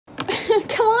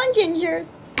on, Ginger.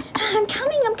 I'm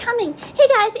coming. Hey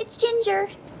guys, it's Ginger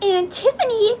and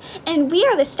Tiffany, and we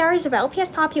are the stars of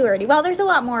LPS Popularity. Well, there's a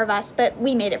lot more of us, but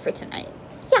we made it for tonight.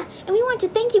 Yeah, and we want to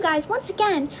thank you guys once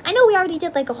again. I know we already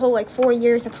did like a whole 4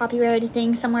 years of popularity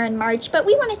thing somewhere in March, but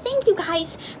we want to thank you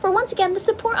guys for once again the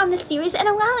support on this series and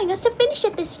allowing us to finish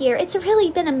it this year. It's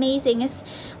really been amazing.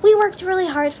 We worked really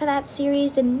hard for that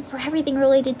series and for everything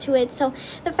related to it, so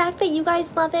the fact that you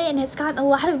guys love it and it's gotten a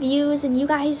lot of views and you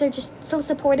guys are just so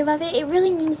supportive of it, it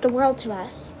really means the world to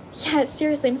us. Yeah,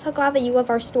 seriously, I'm so glad that you love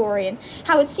our story and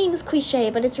how it seems cliche,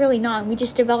 but it's really not. We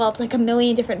just developed like a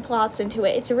million different plots into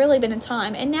it. It's really been a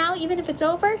time. And now, even if it's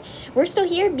over, we're still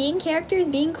here being characters,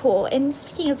 being cool. And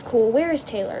speaking of cool, where is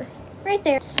Taylor? Right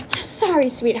there. Sorry,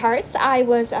 sweethearts. I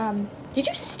was, did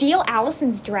you steal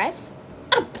Allison's dress?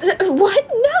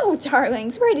 What? No,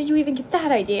 darlings. Where did you even get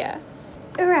that idea?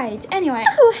 Right, anyway.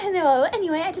 Oh, hello.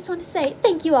 Anyway, I just want to say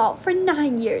thank you all for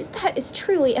 9 years. That is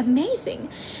truly amazing.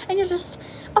 And you're just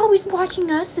always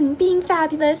watching us and being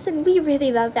fabulous, and we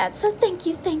really love that. So thank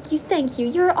you.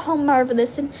 You're all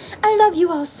marvelous, and I love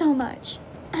you all so much.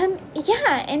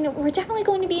 Yeah, and we're definitely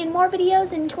going to be in more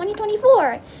videos in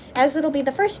 2024, as it'll be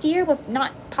the first year with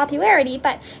not popularity,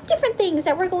 but different things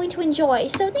that we're going to enjoy.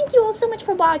 So thank you all so much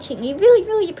for watching. We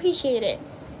really appreciate it.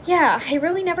 Yeah, I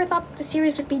really never thought that the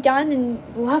series would be done and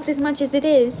loved as much as it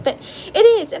is, but it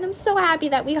is, and I'm so happy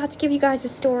that we got to give you guys a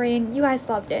story and you guys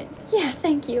loved it. Yeah,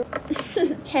 thank you.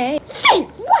 Hey. Faith,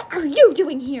 what are you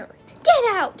doing here?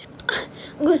 Get out!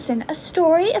 Listen, a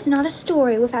story is not a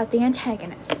story without the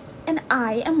antagonists, and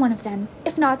I am one of them,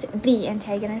 if not the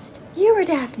antagonist. You are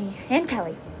Daphne, and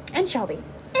Kelly, and Shelby,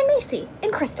 and Macy,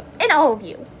 and Crystal, and all of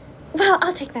you. Well,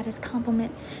 I'll take that as a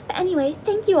compliment. But anyway,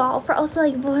 thank you all for also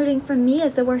voting for me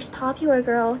as the worst popular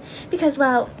girl. Because,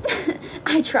 well,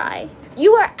 I try.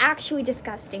 You are actually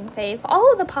disgusting, Faith.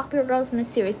 All of the popular girls in the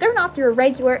series, they're not your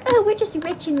regular, oh, we're just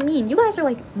rich and mean. You guys are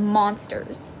like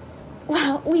monsters.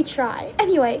 Well, we try.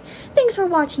 Anyway, thanks for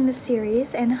watching this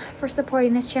series and for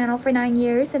supporting this channel for 9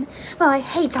 years. And, well, I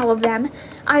hate all of them.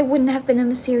 I wouldn't have been in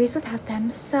the series without them.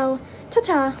 So,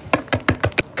 ta-ta.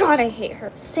 God, I hate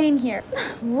her. Same here.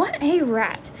 What a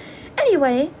rat.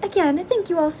 Anyway, again, thank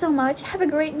you all so much. Have a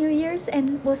great New Year's,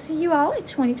 and we'll see you all in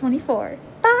 2024.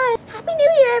 Bye. Happy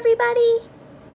New Year, everybody.